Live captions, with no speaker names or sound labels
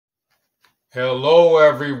Hello,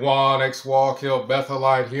 everyone. Walk Hill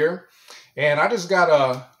Bethelite here. And I just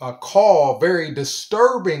got a call, very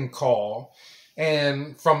disturbing call.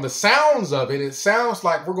 And from the sounds of it, it sounds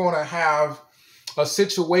like we're going to have a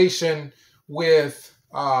situation with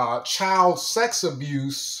child sex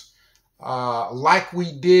abuse, like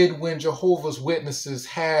we did when Jehovah's Witnesses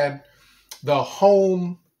had the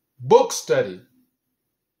home book study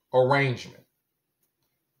arrangement,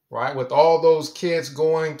 right? With all those kids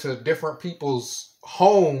going to different people's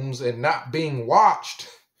homes and not being watched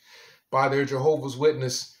by their Jehovah's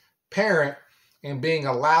Witness parent and being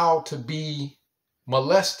allowed to be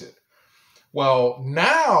molested. Well,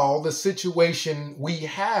 now the situation we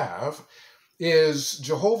have is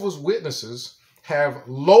Jehovah's Witnesses have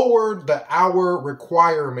lowered the hour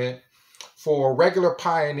requirement for regular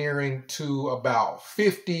pioneering to about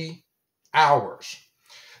 50 hours.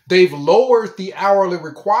 They've lowered the hourly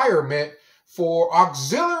requirement for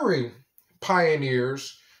auxiliary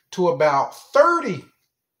pioneers to about 30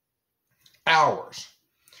 hours.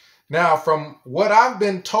 Now, from what I've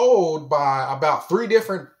been told by about 3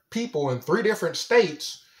 different people in 3 different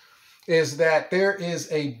states, is that there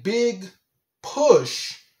is a big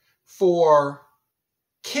push for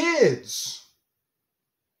kids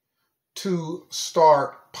to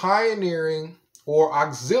start pioneering or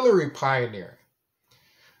auxiliary pioneering,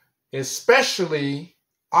 especially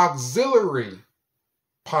auxiliary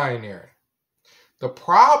pioneering. The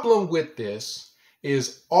problem with this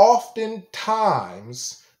is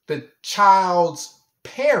oftentimes the child's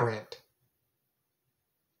parent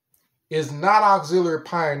is not auxiliary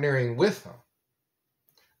pioneering with them.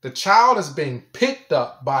 The child is being picked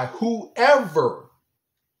up by whoever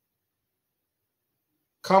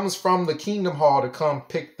comes from the Kingdom Hall to come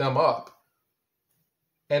pick them up,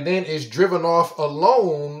 and then is driven off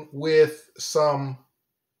alone with some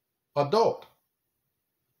adult.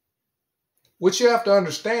 What you have to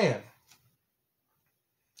understand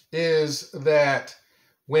is that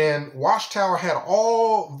when Watchtower had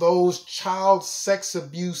all those child sex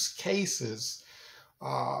abuse cases,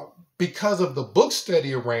 because of the book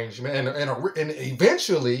study arrangement and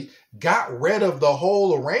eventually got rid of the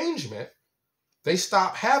whole arrangement, they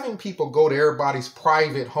stopped having people go to everybody's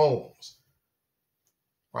private homes.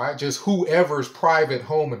 Right? Just whoever's private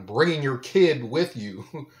home and bringing your kid with you.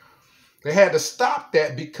 They had to stop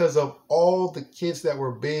that because of all the kids that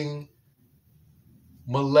were being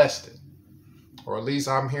molested. Or at least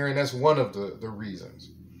I'm hearing that's one of the reasons.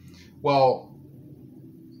 Well,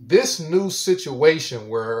 this new situation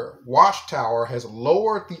where Watchtower has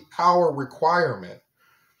lowered the hour requirement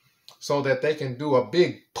so that they can do a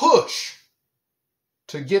big push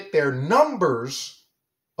to get their numbers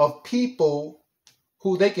of people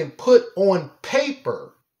who they can put on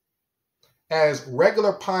paper as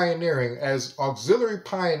regular pioneering, as auxiliary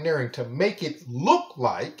pioneering, to make it look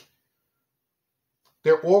like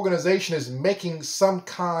their organization is making some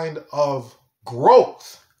kind of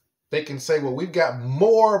growth. They can say, well, we've got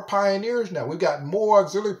more pioneers now. We've got more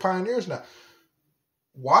auxiliary pioneers now.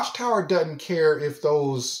 Watchtower doesn't care if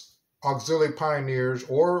those auxiliary pioneers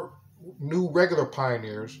or new regular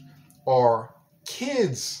pioneers are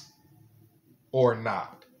kids or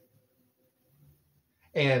not.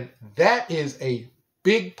 And that is a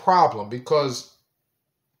big problem, because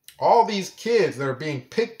all these kids that are being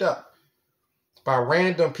picked up by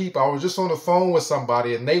random people. I was just on the phone with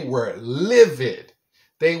somebody and they were livid.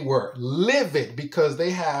 They were livid because they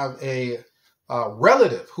have a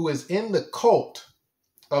relative who is in the cult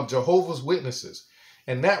of Jehovah's Witnesses.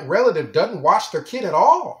 And that relative doesn't watch their kid at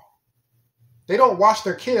all. They don't watch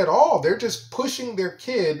their kid at all. They're just pushing their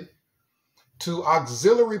kid to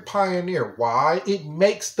auxiliary pioneer. Why? It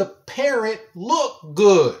makes the parent look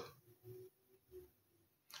good.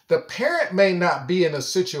 The parent may not be in a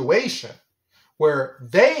situation where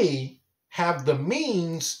they have the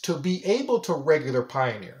means to be able to regular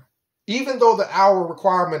pioneer, even though the hour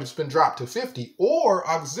requirement has been dropped to 50, or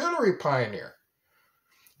auxiliary pioneer.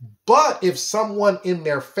 But if someone in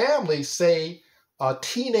their family, say a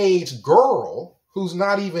teenage girl who's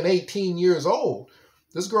not even 18 years old,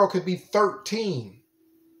 this girl could be 13,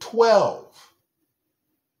 12,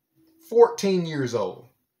 14 years old.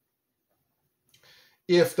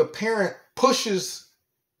 If the parent pushes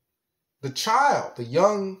the child, the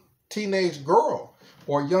young teenage girl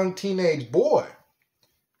or young teenage boy,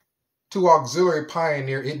 to auxiliary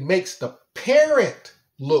pioneer, it makes the parent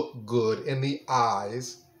look good in the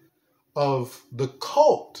eyes of the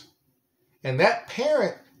cult. And that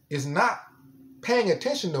parent is not paying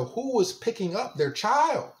attention to who is picking up their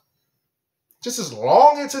child. Just as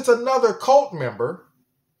long as it's another cult member,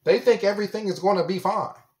 they think everything is going to be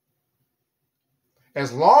fine.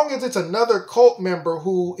 As long as it's another cult member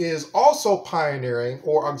who is also pioneering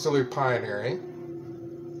or auxiliary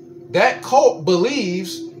pioneering, that cult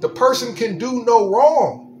believes the person can do no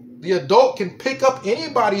wrong. The adult can pick up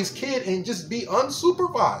anybody's kid and just be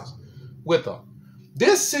unsupervised with them.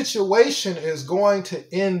 This situation is going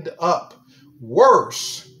to end up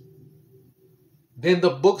worse than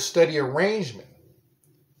the book study arrangement.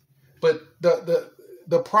 But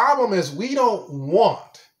the problem is we don't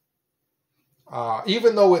want,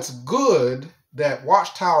 even though it's good that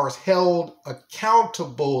Watchtower is held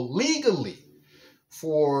accountable legally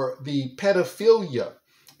for the pedophilia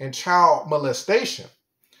and child molestation,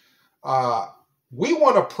 we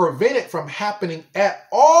want to prevent it from happening at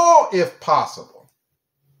all if possible.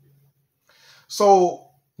 So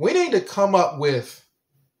we need to come up with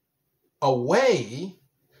a way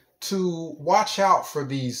to watch out for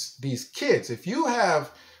these kids. If you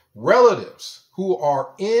have relatives who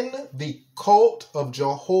are in the cult of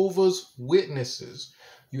Jehovah's Witnesses,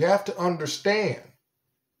 you have to understand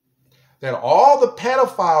that all the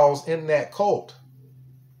pedophiles in that cult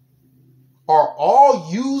are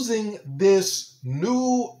all using this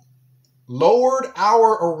new lowered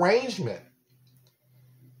hour arrangement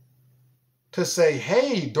to say,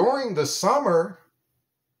 hey, during the summer,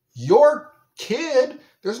 your kid,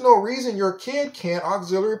 there's no reason your kid can't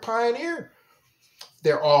auxiliary pioneer.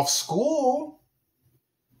 They're off school,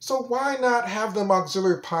 so why not have them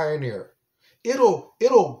auxiliary pioneer?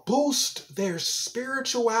 It'll boost their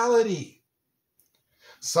spirituality.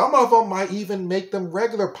 Some of them might even make them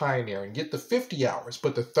regular pioneer and get the 50 hours,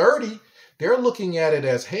 but the 30, they're looking at it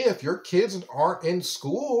as, hey, if your kids aren't in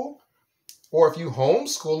school, or if you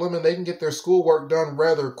homeschool them and they can get their schoolwork done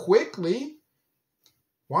rather quickly,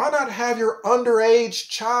 why not have your underage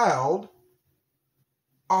child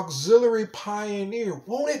auxiliary pioneer?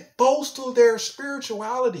 Won't it bolster their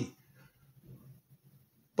spirituality?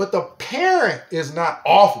 But the parent is not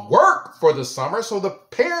off work for the summer, so the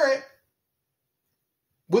parent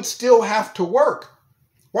would still have to work.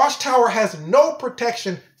 Watchtower has no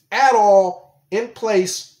protection at all in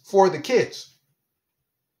place for the kids.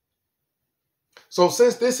 So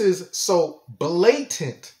since this is so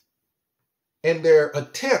blatant in their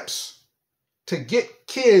attempts to get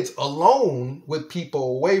kids alone with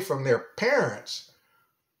people away from their parents,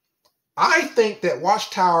 I think that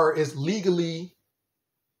Watchtower is legally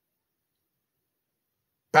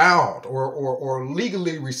bound or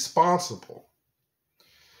legally responsible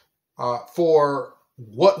for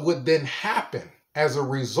what would then happen as a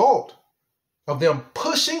result of them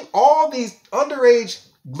pushing all these underage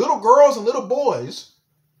little girls and little boys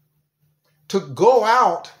to go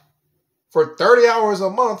out for 30 hours a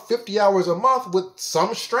month, 50 hours a month with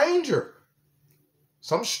some stranger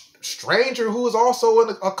who is also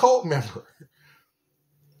a cult member.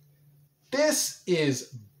 This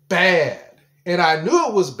is bad. And I knew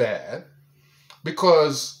it was bad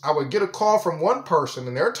because I would get a call from one person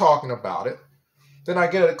and they're talking about it. Then I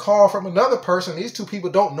get a call from another person. These two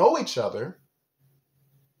people don't know each other.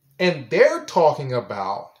 And they're talking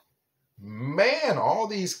about, man, all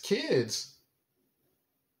these kids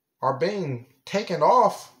are being taken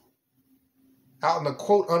off out in the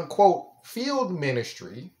quote unquote field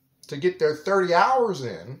ministry to get their 30 hours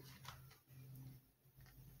in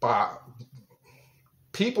by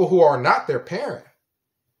people who are not their parent.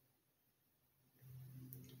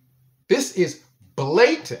 This is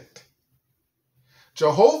blatant.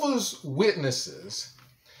 Jehovah's Witnesses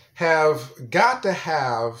have got to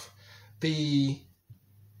have the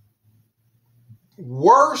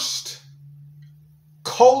worst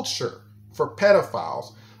culture for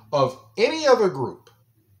pedophiles of any other group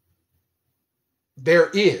there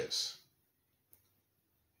is.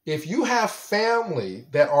 If you have family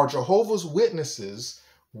that are Jehovah's Witnesses,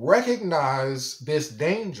 recognize this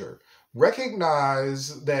danger.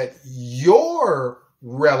 Recognize that your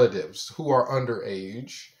relatives who are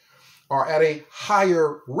underage are at a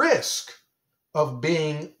higher risk of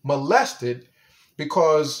being molested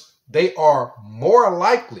because they are more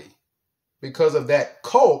likely, because of that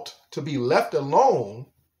cult, to be left alone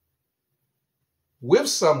with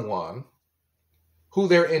someone who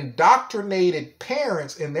their indoctrinated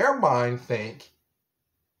parents in their mind think,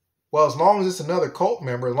 well, as long as it's another cult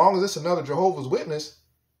member, as long as it's another Jehovah's Witness,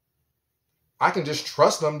 I can just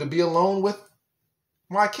trust them to be alone with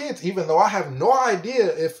my kids, even though I have no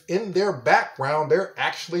idea if in their background they're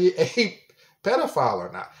actually a pedophile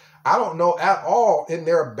or not. I don't know at all in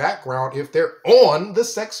their background if they're on the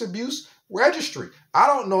sex abuse registry. I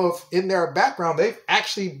don't know if in their background they've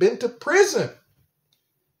actually been to prison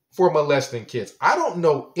for molesting kids. I don't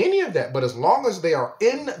know any of that, but as long as they are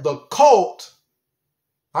in the cult,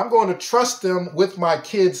 I'm going to trust them with my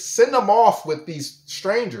kids, send them off with these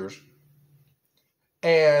strangers.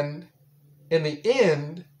 And in the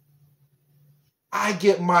end, I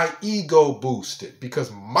get my ego boosted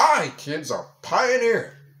because my kids are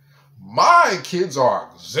pioneering. My kids are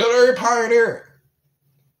auxiliary pioneering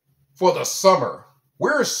for the summer.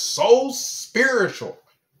 We're so spiritual.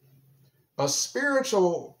 A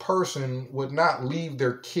spiritual person would not leave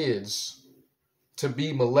their kids to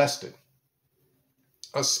be molested.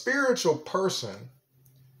 A spiritual person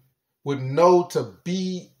would know to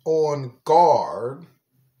be on guard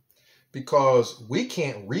because we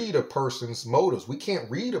can't read a person's motives. We can't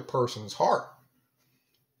read a person's heart.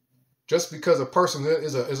 Just because a person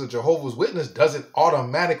is a Jehovah's Witness doesn't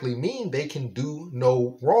automatically mean they can do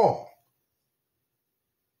no wrong.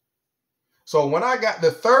 So when I got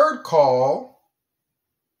the third call,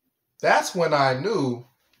 that's when I knew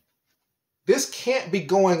this can't be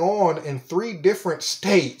going on in 3 different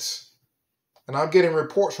states. And I'm getting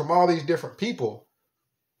reports from all these different people.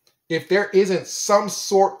 If there isn't some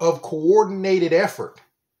sort of coordinated effort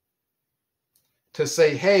to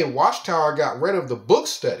say, hey, Watchtower got rid of the book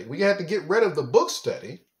study. We had to get rid of the book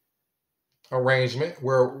study arrangement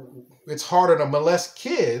where it's harder to molest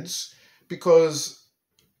kids because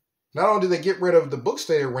not only did they get rid of the book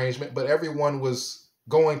study arrangement, but everyone was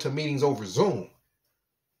going to meetings over Zoom,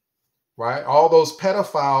 right? All those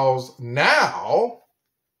pedophiles now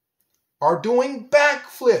are doing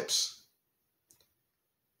backflips.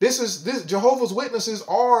 This Jehovah's Witnesses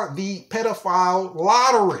are the pedophile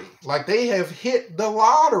lottery. Like they have hit the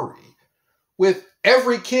lottery with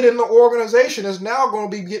every kid in the organization is now going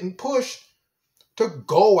to be getting pushed to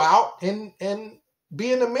go out and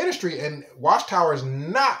be in the ministry. And Watchtower is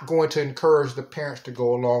not going to encourage the parents to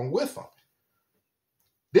go along with them.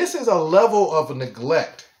 This is a level of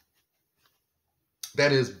neglect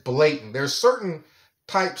that is blatant. There's certain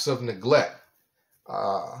types of neglect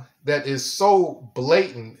that is so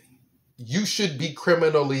blatant, you should be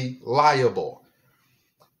criminally liable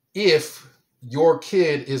if your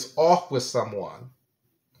kid is off with someone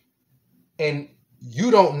and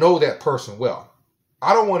you don't know that person well.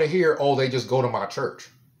 I don't want to hear, oh, they just go to my church.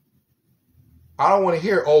 I don't want to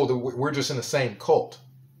hear, oh, we're just in the same cult.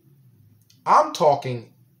 I'm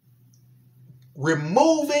talking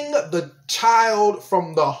removing the child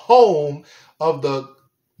from the home of the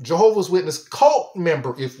Jehovah's Witness cult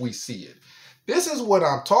member if we see it. This is what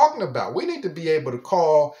I'm talking about. We need to be able to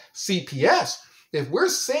call CPS. If we're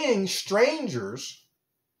seeing strangers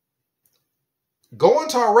going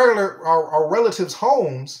to our relatives'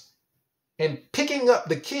 homes and picking up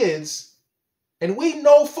the kids, and we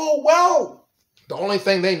know full well the only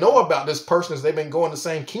thing they know about this person is they've been going to the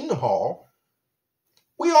same Kingdom Hall,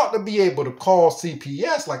 we ought to be able to call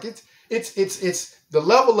CPS. Like it's the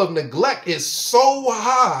level of neglect is so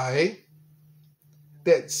high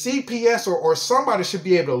that CPS or somebody should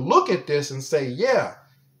be able to look at this and say, yeah,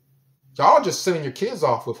 y'all are just sending your kids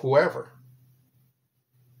off with whoever.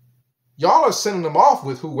 Y'all are sending them off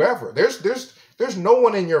with whoever. There's no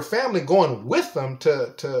one in your family going with them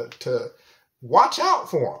to watch out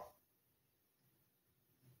for them.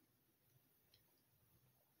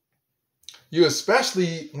 You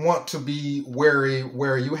especially want to be wary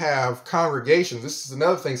where you have congregations. This is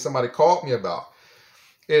another thing somebody called me about,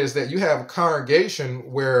 is that you have a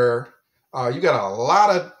congregation where you got a lot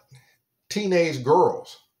of teenage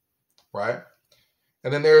girls, right?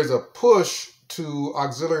 And then there's a push to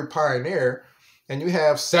Auxiliary Pioneer, and you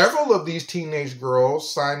have several of these teenage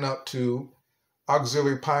girls sign up to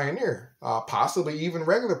Auxiliary Pioneer, possibly even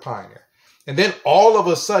regular Pioneer. And then all of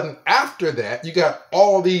a sudden after that, you got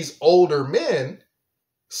all these older men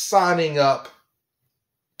signing up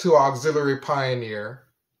to Auxiliary Pioneer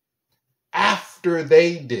after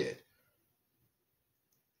they did.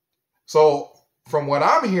 So from what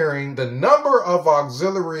I'm hearing, the number of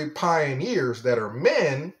Auxiliary Pioneers that are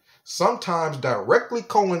men sometimes directly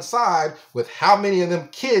coincide with how many of them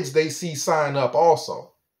kids they see sign up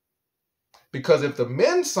also. Because if the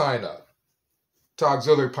men sign up to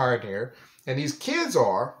Auxiliary Pioneer and these kids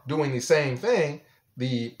are doing the same thing,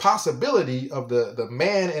 the possibility of the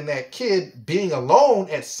man and that kid being alone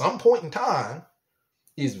at some point in time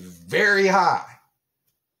is very high.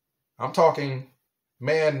 I'm talking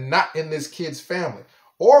man not in this kid's family,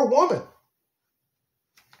 or woman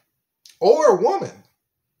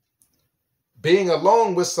being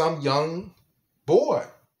alone with some young boy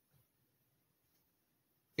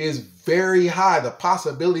is very high. The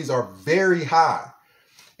possibilities are very high.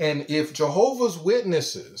 And if Jehovah's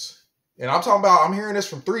Witnesses, and I'm hearing this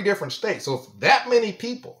from 3 different states, so if that many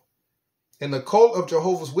people in the cult of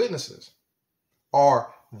Jehovah's Witnesses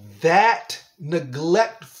are that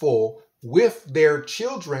neglectful with their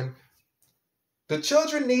children, the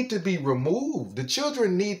children need to be removed. The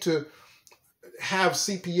children need to have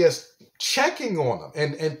CPS checking on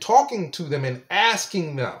them and talking to them and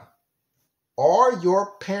asking them, are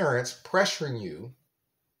your parents pressuring you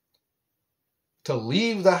to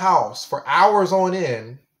leave the house for hours on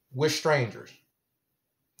end with strangers?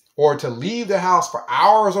 Or to leave the house for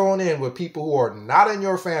hours on end with people who are not in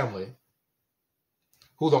your family,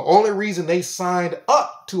 who the only reason they signed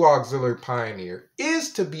up to Auxiliary Pioneer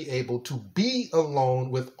is to be able to be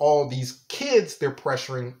alone with all these kids they're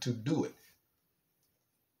pressuring to do it.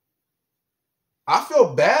 I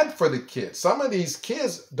feel bad for the kids. Some of these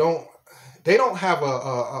kids don't have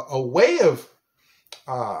a way of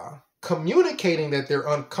communicating that they're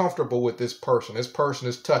uncomfortable with this person. This person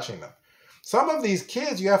is touching them. Some of these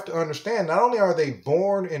kids, you have to understand, not only are they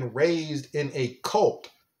born and raised in a cult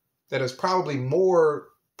that is probably more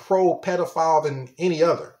pro-pedophile than any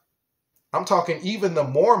other. I'm talking even the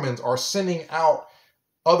Mormons are sending out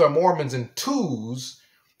other Mormons in twos,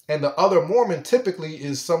 and the other Mormon typically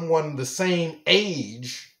is someone the same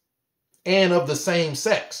age and of the same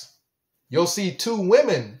sex. You'll see two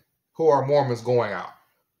women who are Mormons going out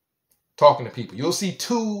talking to people. You'll see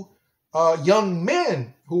two young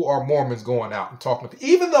men who are Mormons going out and talking to people.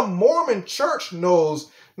 Even the Mormon church knows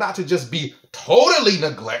not to just be totally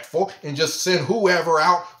neglectful and just send whoever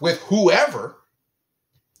out with whoever.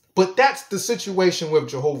 But that's the situation with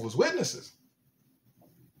Jehovah's Witnesses.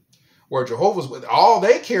 Where Jehovah's Witnesses, all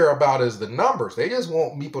they care about is the numbers. They just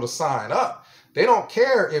want people to sign up. They don't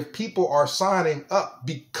care if people are signing up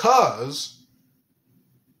because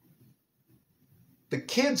the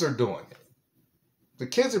kids are doing it. The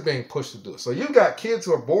kids are being pushed to do it. So you've got kids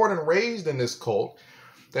who are born and raised in this cult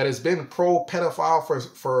that has been pro-pedophile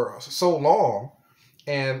for so long,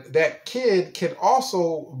 and that kid can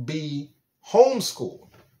also be homeschooled.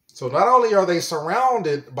 So not only are they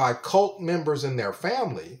surrounded by cult members in their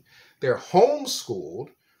family, they're homeschooled,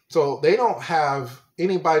 so they don't have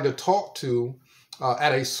anybody to talk to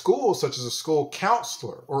at a school, such as a school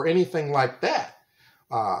counselor or anything like that,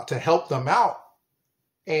 to help them out.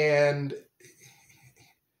 And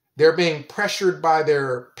they're being pressured by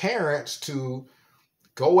their parents to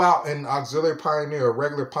go out and Auxiliary Pioneer or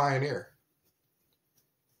regular Pioneer.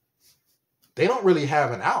 They don't really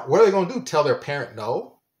have an out. What are they going to do? Tell their parent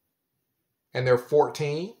no? And they're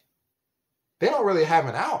 14? They don't really have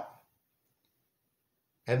an out.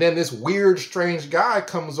 And then this weird, strange guy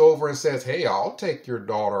comes over and says, hey, I'll take your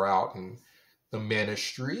daughter out in the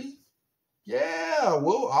ministry. Yeah,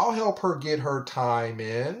 well, I'll help her get her time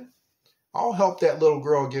in. I'll help that little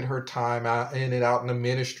girl get her time out in and out in the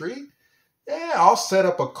ministry. Yeah, I'll set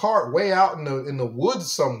up a cart way out in the woods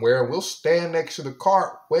somewhere, and we'll stand next to the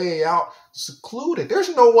cart way out secluded.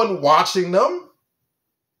 There's no one watching them.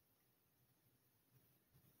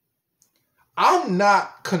 I'm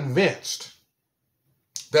not convinced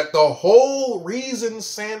that the whole reason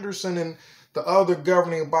Sanderson and the other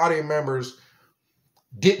governing body members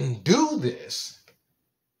didn't do this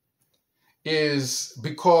is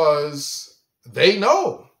because they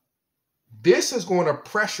know this is going to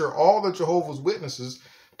pressure all the Jehovah's Witnesses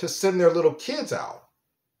to send their little kids out.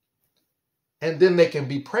 And then they can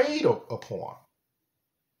be preyed upon.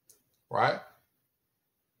 Right?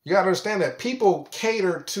 You got to understand that people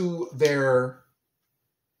cater to their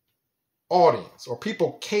audience, or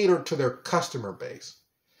people cater to their customer base.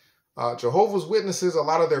 Jehovah's Witnesses, a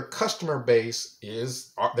lot of their customer base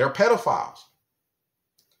they're pedophiles.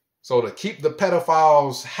 So to keep the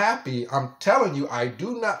pedophiles happy, I'm telling you, I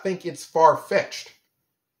do not think it's far-fetched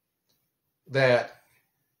that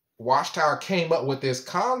Watchtower came up with this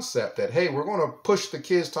concept that, hey, we're going to push the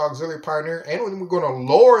kids to Auxiliary Pioneer, and we're going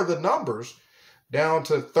to lower the numbers down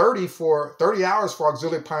to 30 hours for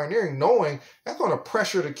Auxiliary Pioneering, knowing that's going to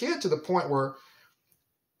pressure the kid to the point where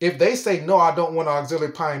if they say, no, I don't want to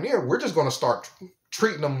Auxiliary Pioneer, we're just going to start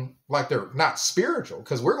treating them like they're not spiritual,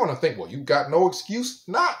 because we're going to think, well, you've got no excuse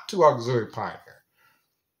not to Auxiliary Pioneer.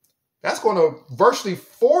 That's going to virtually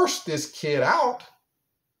force this kid out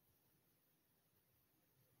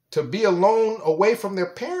to be alone away from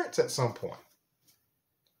their parents at some point.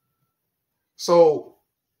 So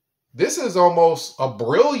this is almost a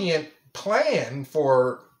brilliant plan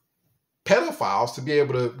for pedophiles to be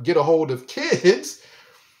able to get a hold of kids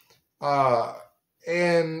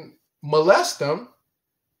and molest them.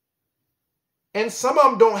 And some of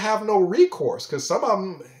them don't have no recourse, because some of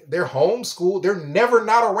them, they're homeschooled. They're never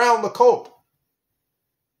not around the cult.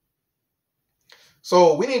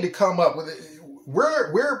 So we need to come up with it.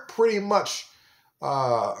 We're pretty much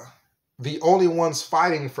the only ones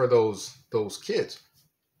fighting for those kids.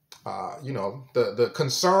 The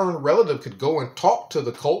concerned relative could go and talk to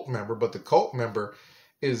the cult member, but the cult member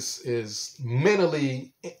is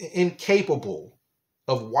mentally incapable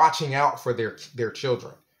of watching out for their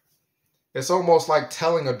children. It's almost like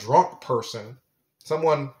telling a drunk person,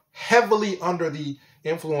 someone heavily under the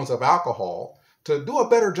influence of alcohol, to do a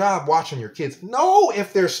better job watching your kids. No,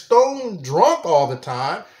 if they're stone drunk all the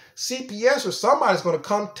time, CPS or somebody's going to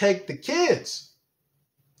come take the kids.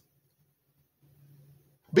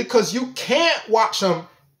 Because you can't watch them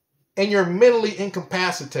and you're mentally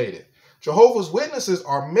incapacitated. Jehovah's Witnesses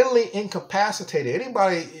are mentally incapacitated.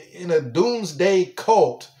 Anybody in a doomsday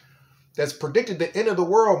cult that's predicted the end of the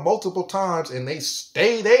world multiple times and they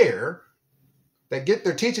stay there, that get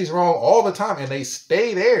their teachings wrong all the time and they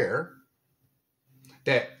stay there,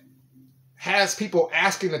 that has people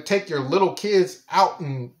asking to take your little kids out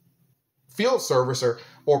in field service,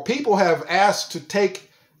 or people have asked to take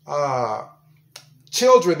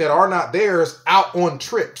children that are not theirs out on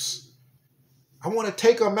trips. I want to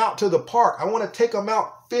take them out to the park. I want to take them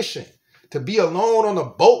out fishing, to be alone on a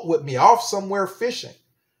boat with me off somewhere fishing.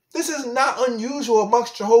 This is not unusual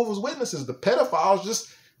amongst Jehovah's Witnesses. The pedophiles just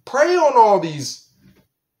prey on all these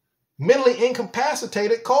mentally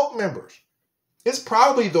incapacitated cult members. It's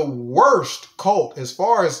probably the worst cult as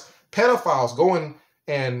far as pedophiles going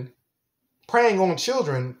and preying on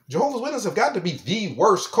children. Jehovah's Witnesses have got to be the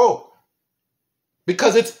worst cult.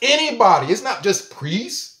 Because it's anybody. It's not just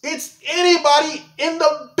priests. It's anybody in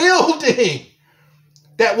the building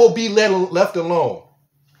that will be left alone.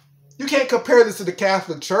 You can't compare this to the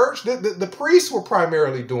Catholic Church. The priests were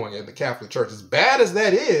primarily doing it in the Catholic Church. As bad as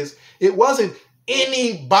that is, it wasn't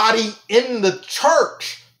anybody in the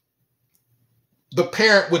church. The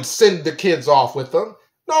parent would send the kids off with them.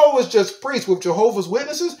 No, it was just priests. With Jehovah's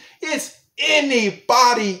Witnesses, it's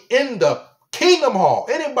anybody in the Kingdom Hall,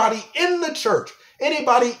 anybody in the church,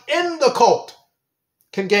 anybody in the cult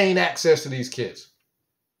can gain access to these kids.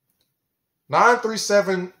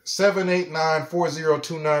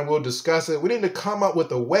 937-789-4029. We'll discuss it. We need to come up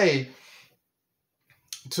with a way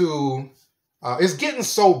to... it's getting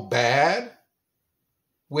so bad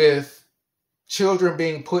with children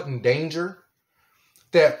being put in danger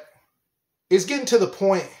that it's getting to the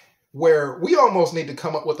point where we almost need to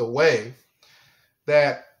come up with a way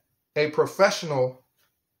that a professional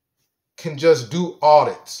can just do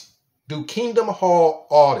audits, do Kingdom Hall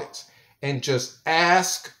audits, and just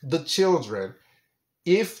ask the children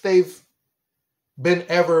if they've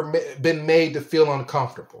ever been made to feel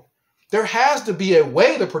uncomfortable. There has to be a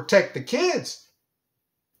way to protect the kids.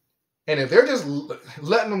 And if they're just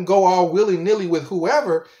letting them go all willy-nilly with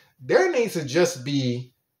whoever, there needs to just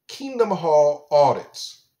be Kingdom Hall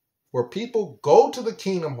audits where people go to the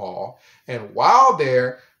Kingdom Hall and while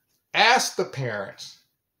there, ask the parents,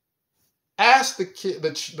 ask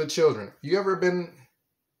the children, you ever been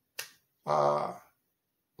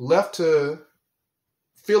left to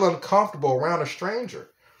feel uncomfortable around a stranger?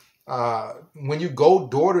 When you go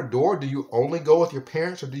door to door, do you only go with your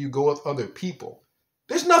parents or do you go with other people?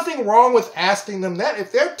 There's nothing wrong with asking them that.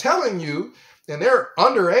 If they're telling you and they're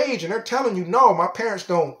underage and they're telling you, no, my parents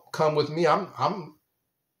don't come with me, I'm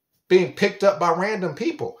being picked up by random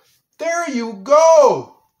people. There you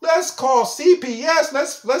go. Let's call CPS.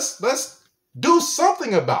 Let's do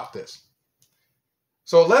something about this.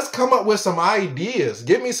 So let's come up with some ideas.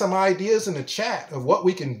 Give me some ideas in the chat of what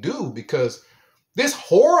we can do, because this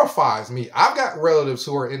horrifies me. I've got relatives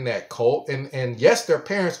who are in that cult, and yes, their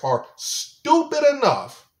parents are stupid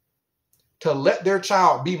enough to let their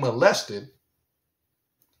child be molested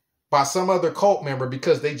by some other cult member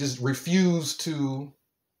because they just refuse to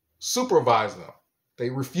supervise them. They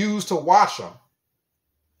refuse to watch them.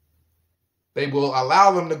 They will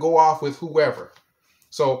allow them to go off with whoever.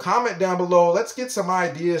 So comment down below. Let's get some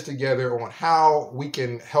ideas together on how we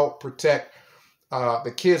can help protect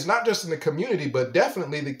the kids, not just in the community, but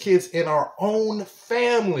definitely the kids in our own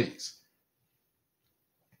families.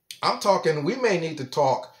 I'm talking, we may need to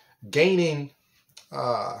talk gaining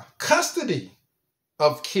custody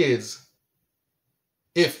of kids.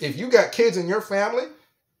 If you got kids in your family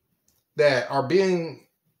that are being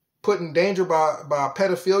put in danger by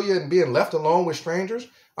pedophilia and being left alone with strangers,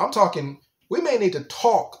 I'm talking, we may need to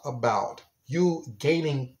talk about you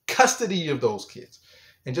gaining custody of those kids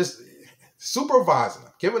and just supervising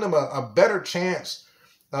them, giving them a better chance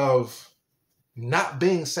of not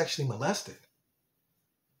being sexually molested.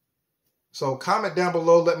 So comment down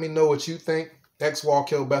below. Let me know what you think. X Wall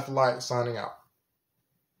Kill Bethelite signing out.